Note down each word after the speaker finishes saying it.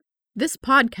This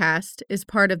podcast is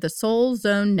part of the Soul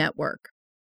Zone Network.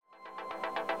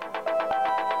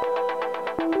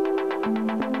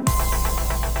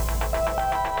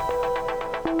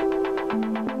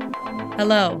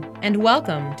 Hello, and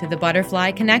welcome to the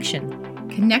Butterfly Connection.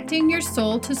 Connecting your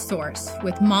soul to source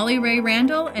with Molly Ray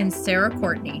Randall and Sara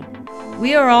Courtney.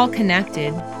 We are all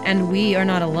connected, and we are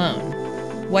not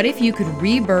alone. What if you could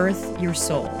rebirth your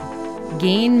soul,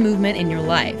 gain movement in your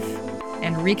life,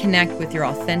 and reconnect with your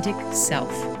authentic self?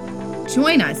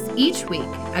 Join us each week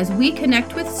as we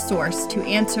connect with Source to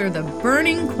answer the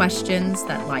burning questions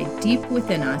that lie deep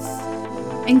within us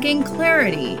and gain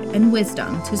clarity and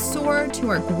wisdom to soar to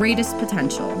our greatest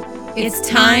potential. It's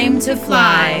time to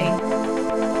fly.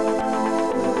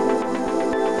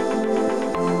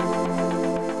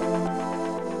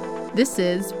 This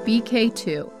is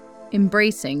BK2,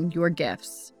 Embracing Your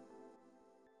Gifts.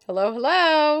 Hello,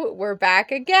 hello. We're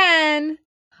back again.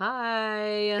 Hi.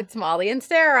 It's Molly and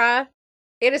Sara.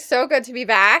 It is so good to be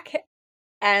back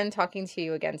and talking to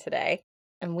you again today.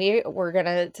 And we're going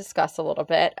to discuss a little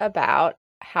bit about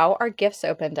how our gifts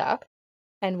opened up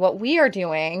and what we are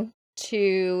doing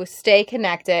to stay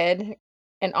connected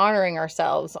and honoring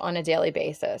ourselves on a daily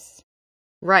basis.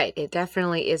 Right. It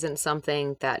definitely isn't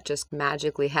something that just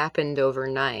magically happened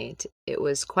overnight. It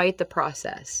was quite the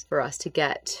process for us to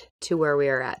get to where we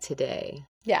are at today.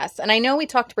 Yes. And I know we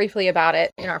talked briefly about it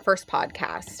in our first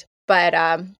podcast, but,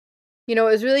 it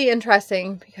was really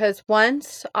interesting because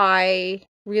once I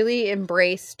really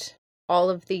embraced all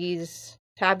of these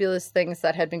fabulous things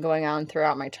that had been going on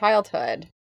throughout my childhood,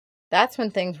 that's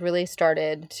when things really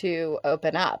started to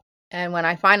open up. And when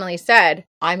I finally said,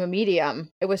 I'm a medium,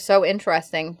 it was so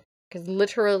interesting because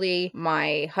literally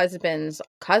my husband's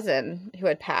cousin who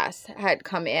had passed had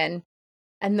come in.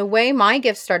 And the way my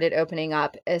gifts started opening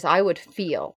up is I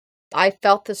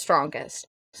felt the strongest.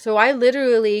 So I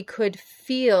literally could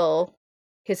feel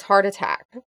his heart attack.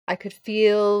 I could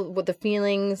feel what the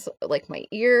feelings, like my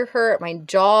ear hurt, my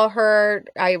jaw hurt.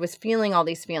 I was feeling all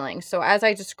these feelings. So as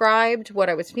I described what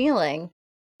I was feeling,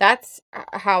 that's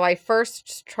how I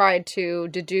first tried to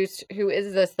deduce who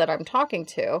is this that I'm talking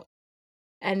to.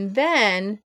 And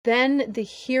then the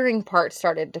hearing part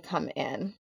started to come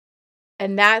in.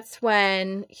 And that's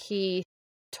when he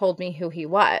told me who he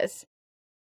was.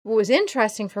 What was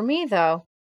interesting for me, though,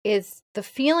 is the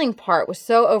feeling part was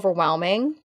so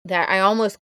overwhelming that I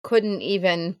almost couldn't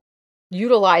even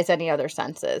utilize any other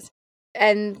senses.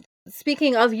 And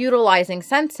speaking of utilizing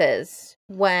senses,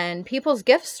 when people's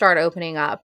gifts start opening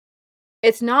up,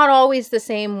 it's not always the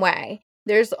same way.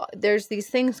 There's these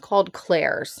things called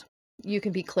clairs. You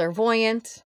can be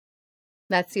clairvoyant.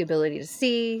 That's the ability to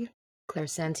see.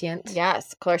 Clairsentient.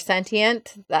 Yes,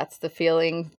 clairsentient. That's the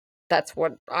feeling. That's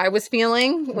what I was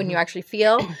feeling when you actually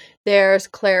feel. There's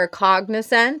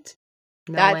claircognizant.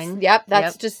 Knowing.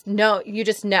 That's just know. You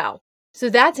just know. So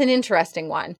that's an interesting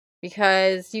one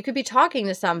because you could be talking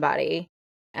to somebody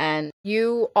and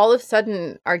you all of a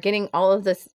sudden are getting all of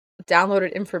this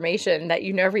downloaded information that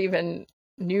you never even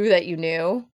knew that you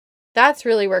knew. That's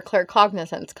really where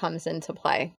claircognizance comes into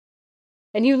play.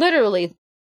 And you literally,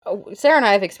 Sara and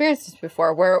I have experienced this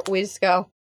before where we just go,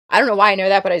 I don't know why I know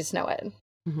that, but I just know it.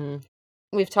 Mm-hmm.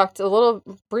 We've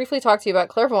briefly talked to you about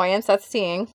clairvoyance, that's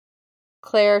seeing.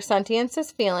 Clairsentience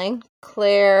is feeling.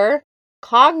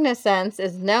 Claircognizance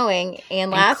is knowing.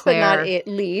 And last but not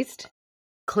least,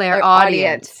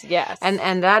 clairaudience. Yes.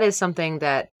 And that is something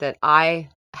that I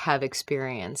have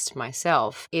experienced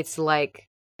myself. It's like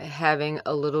having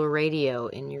a little radio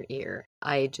in your ear.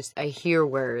 I hear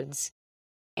words,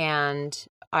 and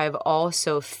I've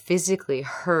also physically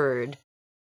heard,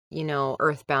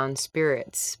 earthbound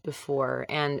spirits before,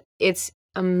 and it's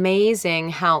amazing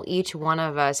how each one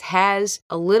of us has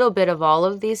a little bit of all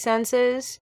of these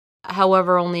senses.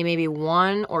 However, only maybe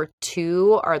one or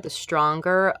two are the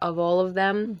stronger of all of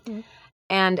them. Mm-hmm.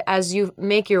 And as you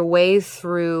make your way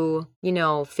through,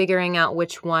 figuring out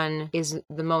which one is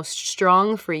the most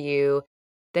strong for you,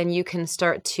 then you can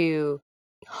start to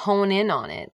hone in on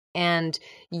it and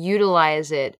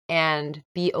utilize it and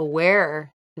be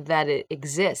aware that it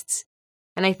exists.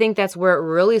 And I think that's where it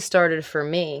really started for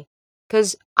me,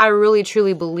 because I really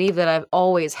truly believe that I've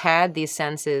always had these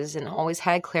senses and always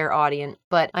had clairaudient,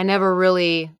 but I never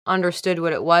really understood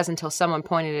what it was until someone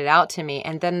pointed it out to me.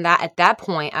 And then at that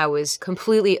point, I was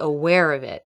completely aware of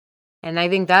it. And I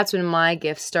think that's when my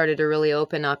gifts started to really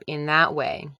open up in that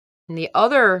way. And the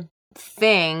other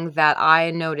thing that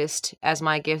I noticed as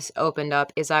my gifts opened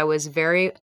up is I was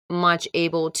very much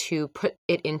able to put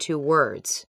it into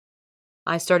words.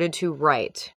 I started to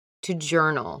write, to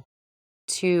journal,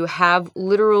 to have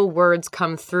literal words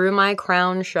come through my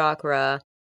crown chakra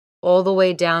all the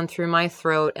way down through my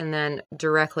throat and then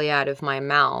directly out of my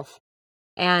mouth,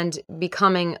 and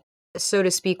becoming, so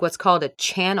to speak, what's called a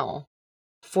channel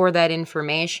for that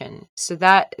information. So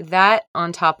that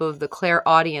on top of the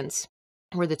clairaudience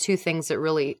were the two things that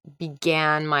really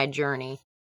began my journey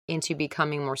into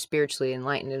becoming more spiritually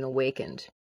enlightened and awakened.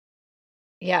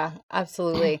 Yeah,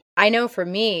 absolutely. I know for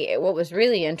me, what was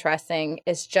really interesting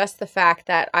is just the fact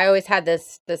that I always had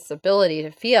this ability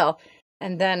to feel,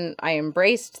 and then I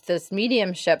embraced this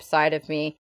mediumship side of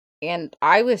me, and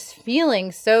I was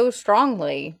feeling so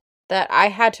strongly that I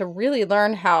had to really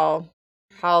learn how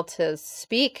to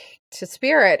speak to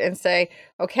spirit and say,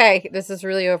 okay, this is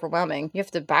really overwhelming. You have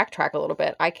to backtrack a little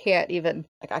bit. I can't even,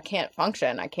 I can't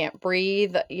function. I can't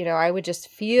breathe. I would just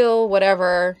feel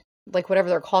whatever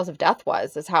their cause of death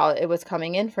was, is how it was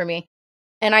coming in for me.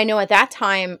 And I know at that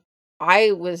time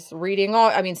I was reading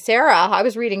Sara, I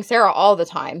was reading Sara all the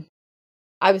time.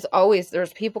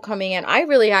 There's people coming in. I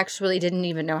really actually didn't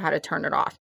even know how to turn it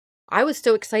off. I was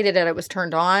so excited that it was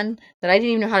turned on that I didn't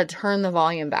even know how to turn the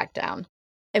volume back down.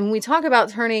 And when we talk about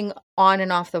turning on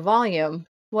and off the volume,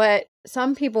 what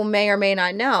some people may or may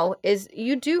not know is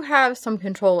you do have some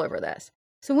control over this.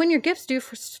 So when your gifts do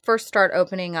first start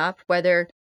opening up, whether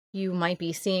you might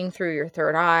be seeing through your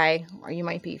third eye, or you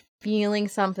might be feeling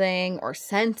something or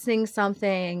sensing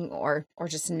something or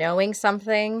just knowing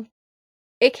something,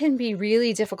 it can be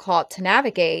really difficult to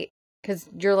navigate because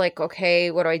you're like,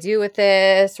 okay, what do I do with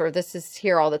this? Or this is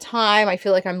here all the time. I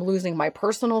feel like I'm losing my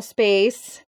personal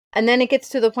space. And then it gets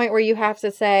to the point where you have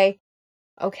to say,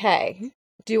 okay,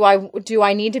 do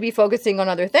I need to be focusing on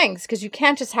other things? Because you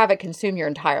can't just have it consume your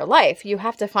entire life. You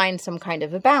have to find some kind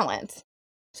of a balance.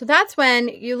 So that's when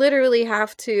you literally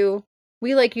have to,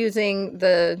 we like using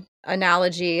the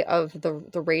analogy of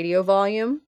the radio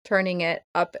volume, turning it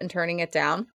up and turning it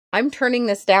down. I'm turning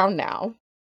this down now.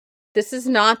 This is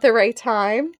not the right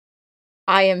time.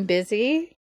 I am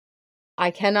busy. I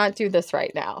cannot do this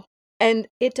right now. And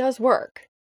it does work.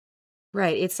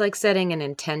 Right. It's like setting an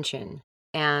intention,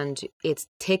 and it's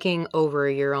taking over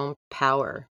your own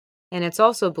power. And it's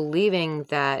also believing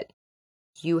that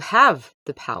you have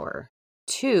the power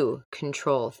to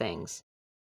control things.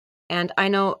 And I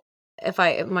know if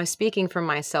I'm speaking for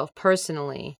myself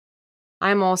personally,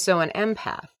 I'm also an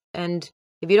empath. And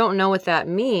if you don't know what that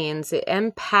means,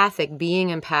 being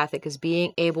empathic is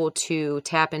being able to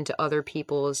tap into other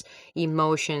people's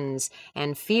emotions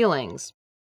and feelings.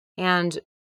 And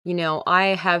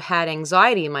I have had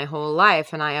anxiety my whole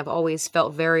life, and I have always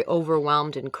felt very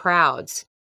overwhelmed in crowds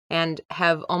and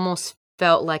have almost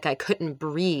felt like I couldn't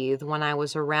breathe when I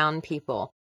was around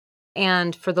people.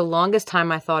 And for the longest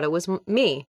time, I thought it was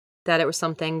me, that it was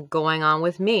something going on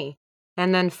with me.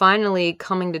 And then finally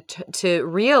coming to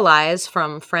realize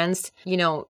from friends,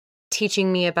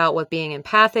 teaching me about what being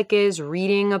empathic is,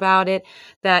 reading about it,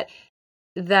 that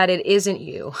it isn't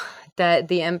you, that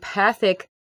the empathic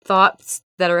thoughts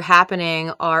that are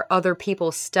happening are other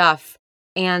people's stuff.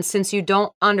 And since you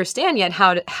don't understand yet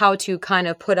how to kind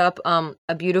of put up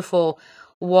a beautiful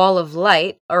wall of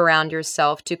light around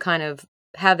yourself to kind of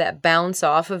have that bounce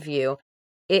off of you,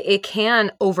 it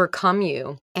can overcome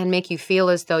you and make you feel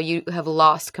as though you have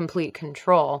lost complete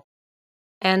control.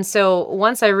 And so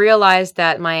once I realized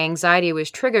that my anxiety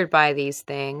was triggered by these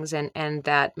things and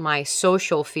that my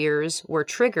social fears were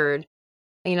triggered,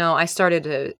 I started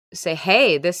to say,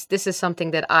 hey, this is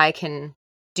something that I can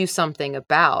do something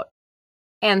about.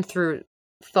 And through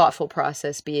thoughtful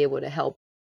process, be able to help,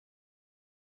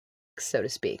 so to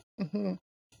speak. Mm-hmm.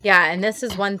 Yeah, and this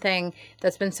is one thing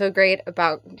that's been so great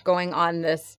about going on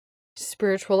this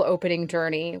spiritual opening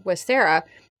journey with Sara,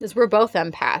 is we're both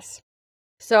empaths.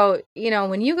 So,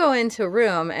 when you go into a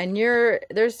room and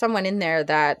there's someone in there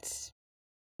that's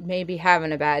maybe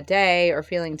having a bad day or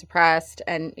feeling depressed,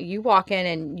 and you walk in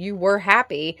and you were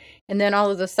happy, and then all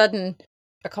of a sudden,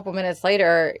 a couple minutes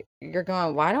later, you're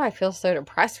going, why do I feel so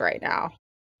depressed right now?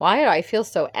 Why do I feel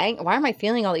so angry? Why am I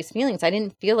feeling all these feelings? I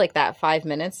didn't feel like that 5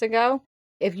 minutes ago.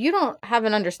 If you don't have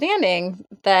an understanding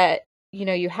that,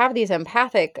 you have these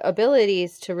empathic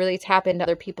abilities to really tap into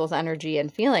other people's energy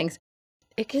and feelings,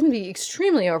 it can be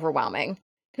extremely overwhelming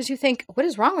because you think, what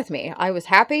is wrong with me? I was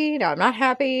happy. Now I'm not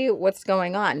happy. What's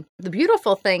going on? The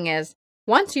beautiful thing is,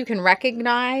 once you can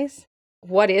recognize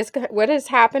what is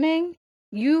happening,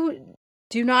 you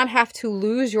do not have to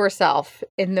lose yourself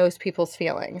in those people's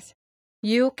feelings.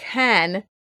 You can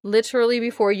literally,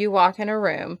 before you walk in a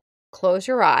room, close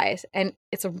your eyes. And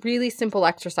it's a really simple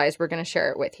exercise. We're going to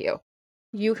share it with you.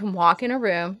 You can walk in a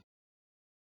room.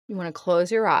 You want to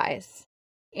close your eyes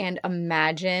and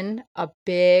imagine a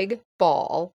big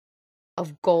ball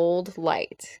of gold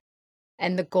light.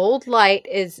 And the gold light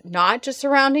is not just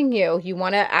surrounding you. You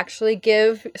want to actually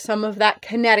give some of that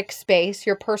kinetic space,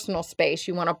 your personal space.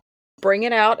 You want to bring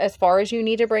it out as far as you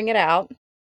need to bring it out.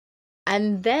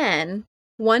 And then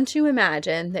once you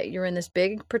imagine that you're in this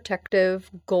big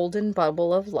protective golden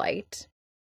bubble of light,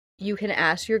 you can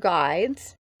ask your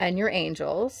guides and your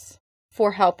angels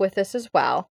for help with this as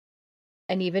well.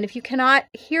 And even if you cannot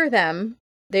hear them,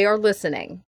 they are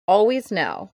listening. Always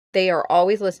know they are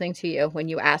always listening to you. When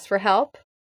you ask for help,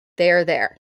 they are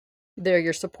there. They're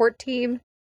your support team.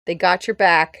 They got your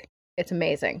back. It's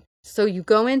amazing. So you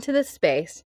go into this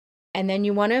space, and then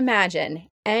you want to imagine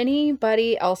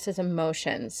anybody else's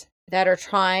emotions that are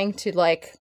trying to,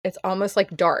 like, it's almost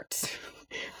like darts.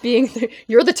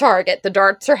 You're the target. The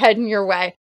darts are heading your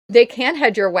way. They can't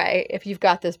head your way if you've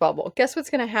got this bubble. Guess what's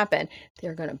going to happen?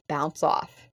 They're going to bounce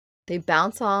off. They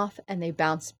bounce off and they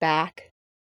bounce back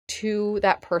to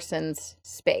that person's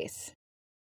space.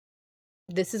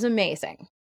 This is amazing.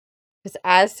 Because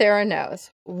as Sara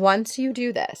knows, once you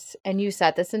do this and you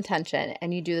set this intention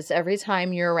and you do this every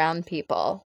time you're around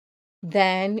people,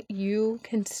 then you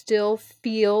can still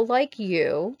feel like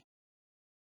you,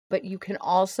 but you can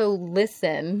also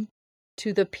listen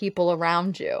to the people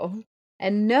around you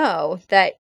and know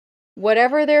that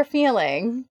whatever they're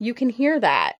feeling, you can hear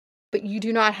that, but you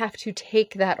do not have to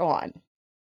take that on.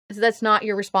 So that's not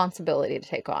your responsibility to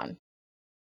take on.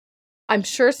 I'm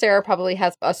sure Sara probably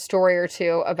has a story or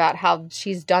two about how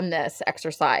she's done this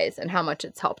exercise and how much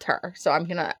it's helped her. So I'm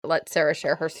going to let Sara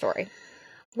share her story.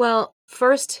 Well,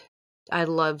 first, I'd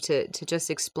love to just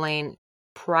explain,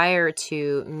 prior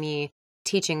to me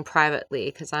teaching privately,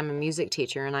 because I'm a music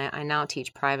teacher and I now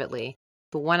teach privately.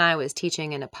 But when I was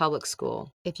teaching in a public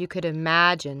school, if you could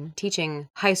imagine teaching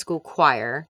high school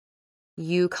choir,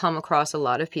 you come across a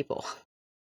lot of people.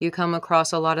 You come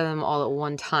across a lot of them all at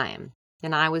one time.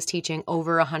 And I was teaching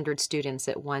over 100 students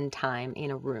at one time in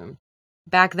a room.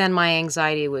 Back then, my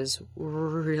anxiety was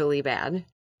really bad.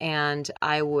 And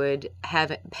I would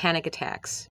have panic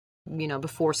attacks,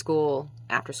 before school,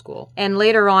 after school. And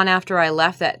later on, after I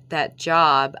left that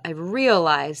job, I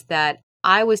realized that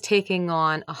I was taking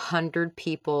on 100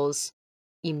 people's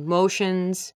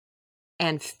emotions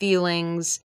and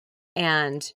feelings,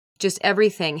 and just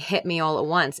everything hit me all at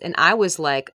once. And I was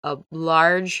like a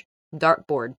large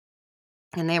dartboard,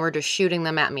 and they were just shooting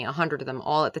them at me, 100 of them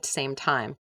all at the same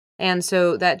time. And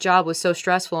so that job was so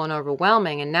stressful and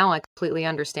overwhelming, and now I completely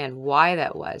understand why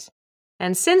that was.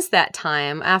 And since that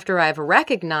time, after I've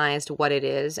recognized what it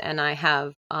is and I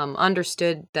have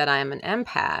understood that I'm an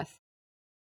empath,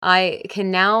 I can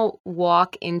now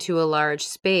walk into a large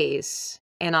space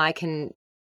and I can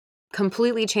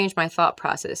completely change my thought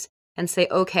process and say,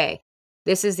 okay,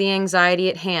 this is the anxiety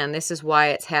at hand. This is why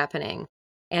it's happening.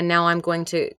 And now I'm going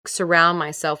to surround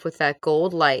myself with that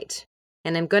gold light.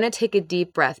 And I'm going to take a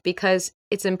deep breath, because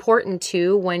it's important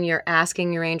too, when you're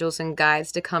asking your angels and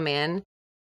guides to come in,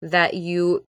 that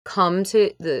you come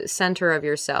to the center of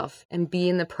yourself and be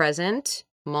in the present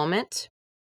moment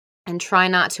and try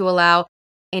not to allow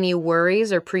any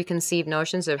worries or preconceived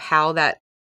notions of how that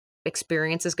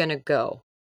experience is going to go.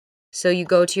 So you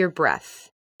go to your breath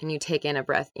and you take in a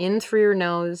breath in through your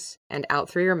nose and out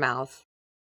through your mouth.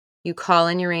 You call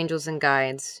in your angels and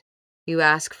guides. You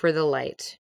ask for the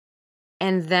light.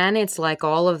 And then it's like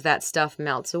all of that stuff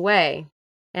melts away.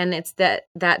 And it's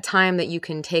that time that you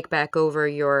can take back over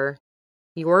your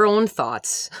own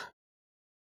thoughts.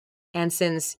 And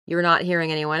since you're not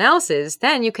hearing anyone else's,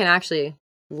 then you can actually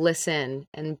listen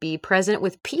and be present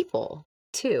with people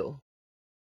too.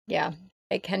 Yeah,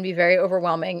 it can be very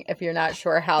overwhelming if you're not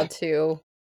sure how to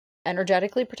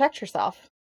energetically protect yourself.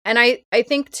 And I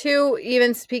think too,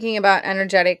 even speaking about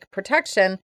energetic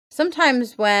protection,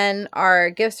 sometimes when our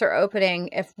gifts are opening,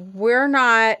 if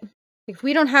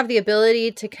we don't have the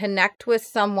ability to connect with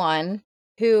someone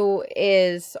who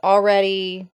is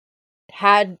already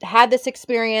had this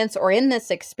experience or in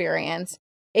this experience,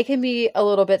 it can be a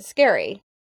little bit scary.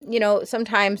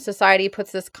 Sometimes society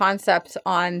puts this concept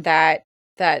on that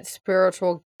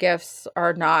spiritual gifts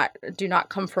do not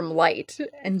come from light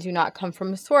and do not come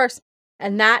from the source.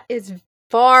 And that is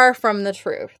far from the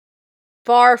truth.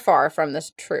 Far, far from the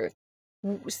truth.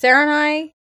 Sara and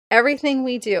I, everything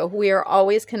we do, we are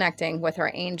always connecting with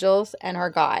our angels and our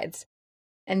guides.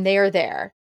 And they are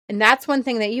there. And that's one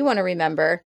thing that you want to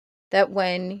remember, that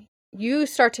when you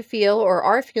start to feel or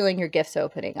are feeling your gifts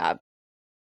opening up,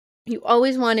 you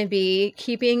always want to be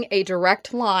keeping a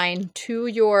direct line to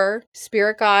your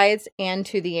spirit guides and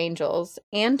to the angels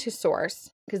and to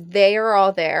source, because they are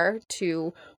all there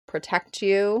to protect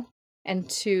you and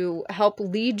to help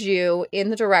lead you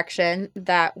in the direction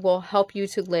that will help you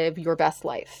to live your best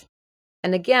life.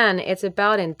 And again, it's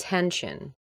about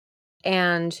intention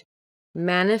and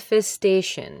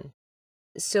manifestation.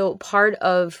 So part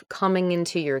of coming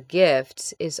into your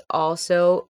gifts is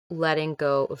also letting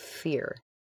go of fear.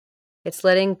 It's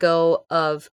letting go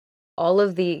of all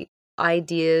of the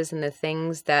ideas and the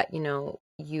things that,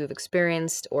 you've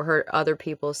experienced or heard other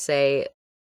people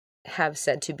have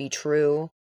said to be true,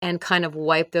 and kind of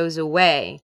wipe those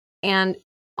away. And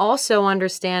also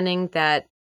understanding that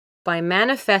by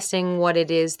manifesting what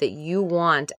it is that you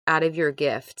want out of your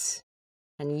gifts,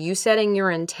 and you setting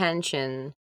your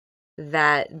intention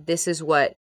that this is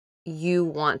what you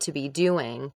want to be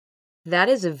doing, that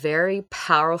is a very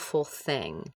powerful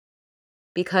thing,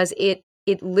 because it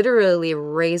literally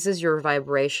raises your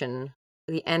vibration,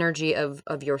 the energy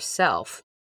of yourself.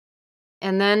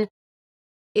 And then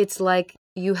it's like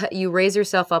you raise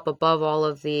yourself up above all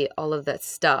of that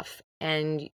stuff,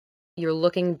 and you're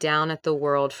looking down at the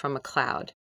world from a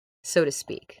cloud, so to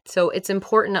speak. So it's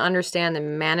important to understand that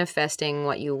manifesting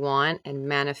what you want and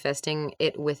manifesting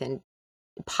it with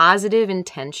positive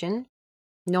intention,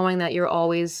 knowing that you're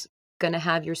always going to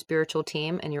have your spiritual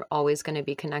team and you're always going to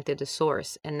be connected to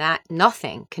source, and that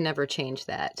nothing can ever change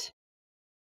that.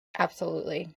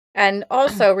 Absolutely. And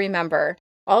also remember,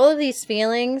 all of these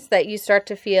feelings that you start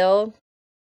to feel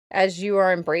as you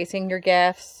are embracing your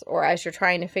gifts or as you're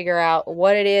trying to figure out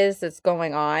what it is that's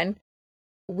going on,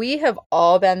 we have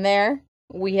all been there.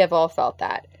 We have all felt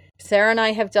that. Sara and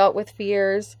I have dealt with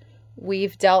fears.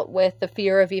 We've dealt with the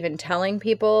fear of even telling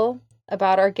people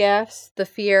about our gifts, the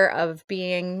fear of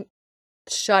being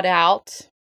shut out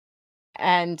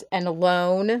and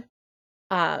alone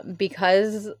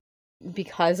because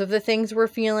of the things we're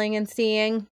feeling and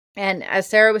seeing. And as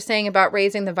Sara was saying about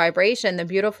raising the vibration, the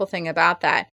beautiful thing about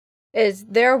that is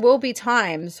there will be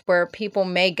times where people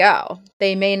may go.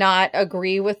 They may not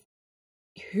agree with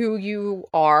who you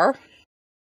are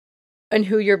and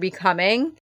who you're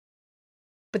becoming,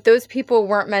 but those people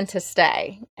weren't meant to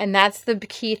stay. And that's the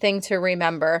key thing to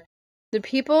remember. The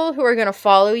people who are going to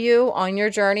follow you on your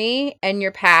journey and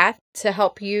your path to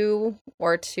help you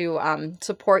or to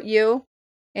support you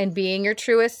in being your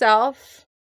truest self,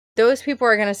 those people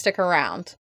are going to stick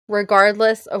around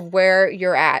regardless of where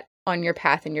you're at on your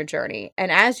path and your journey.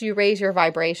 And as you raise your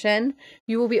vibration,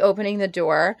 you will be opening the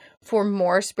door for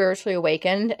more spiritually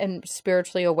awakened and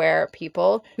spiritually aware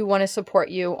people who want to support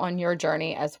you on your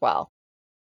journey as well.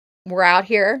 We're out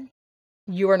here.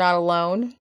 You are not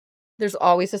alone. There's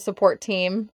always a support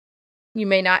team. You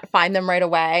may not find them right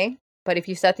away, but if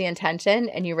you set the intention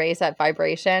and you raise that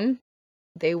vibration,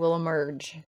 they will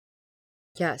emerge.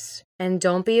 Yes. And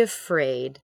don't be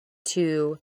afraid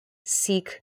to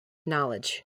seek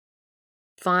knowledge.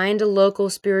 Find a local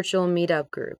spiritual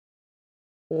meetup group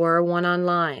or one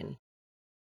online.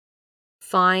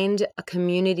 Find a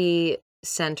community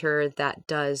center that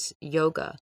does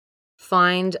yoga.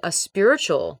 Find a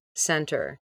spiritual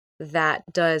center that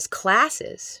does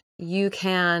classes. You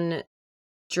can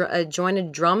join a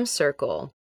drum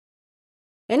circle.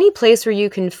 Any place where you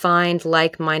can find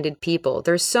like-minded people.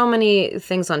 There's so many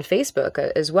things on Facebook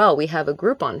as well. We have a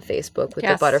group on Facebook with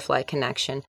the Butterfly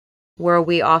Connection, where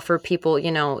we offer people,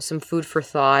 some food for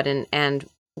thought and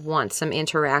want some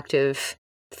interactive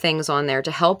things on there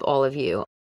to help all of you.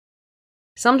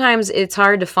 Sometimes it's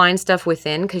hard to find stuff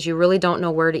within because you really don't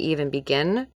know where to even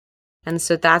begin. And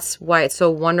so that's why it's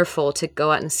so wonderful to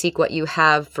go out and seek what you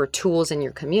have for tools in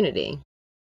your community.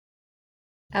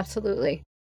 Absolutely.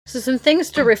 So some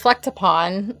things to reflect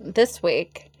upon this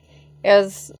week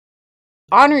is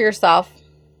honor yourself.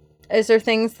 Is there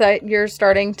things that you're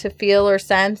starting to feel or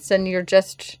sense and you're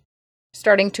just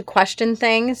starting to question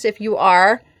things? If you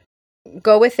are,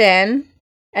 go within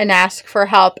and ask for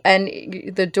help,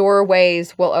 and the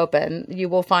doorways will open. You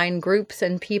will find groups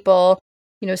and people.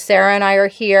 Sara and I are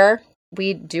here.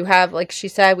 We do have, like she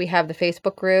said, we have the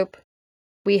Facebook group.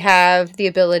 We have the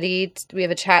ability, we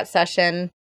have a chat session.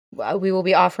 We will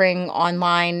be offering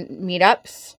online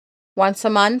meetups once a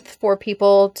month for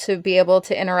people to be able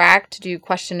to interact, to do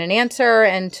question and answer,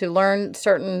 and to learn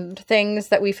certain things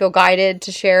that we feel guided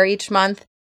to share each month.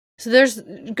 So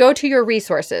go to your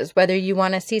resources, whether you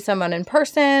want to see someone in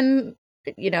person,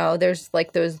 there's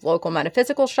like those local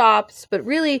metaphysical shops, but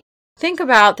really think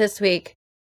about this week,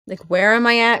 like, where am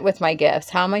I at with my gifts?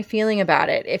 How am I feeling about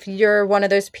it? If you're one of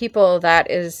those people that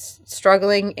is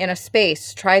struggling in a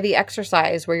space, try the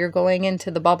exercise where you're going into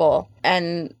the bubble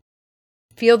and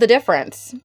feel the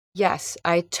difference. Yes,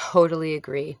 I totally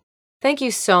agree. Thank you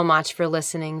so much for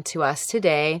listening to us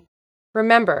today.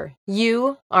 Remember,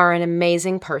 you are an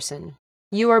amazing person.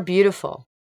 You are beautiful,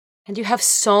 and you have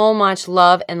so much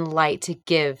love and light to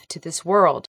give to this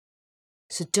world.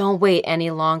 So don't wait any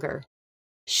longer.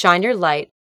 Shine your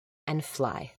light and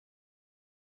fly.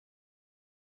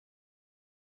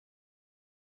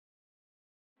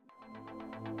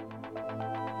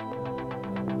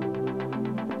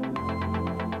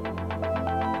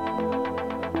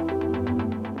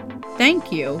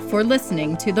 Thank you for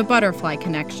listening to The Butterfly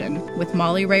Connection with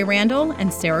Molly Ray Randall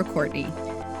and Sara Courtney.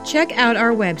 Check out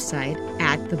our website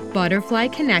at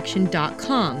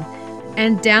thebutterflyconnection.com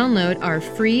and download our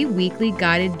free weekly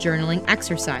guided journaling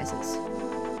exercises.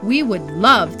 We would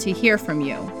love to hear from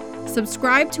you.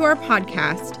 Subscribe to our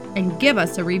podcast and give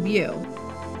us a review.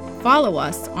 Follow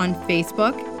us on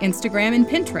Facebook, Instagram, and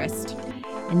Pinterest.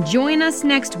 And join us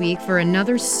next week for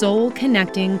another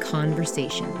soul-connecting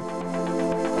conversation.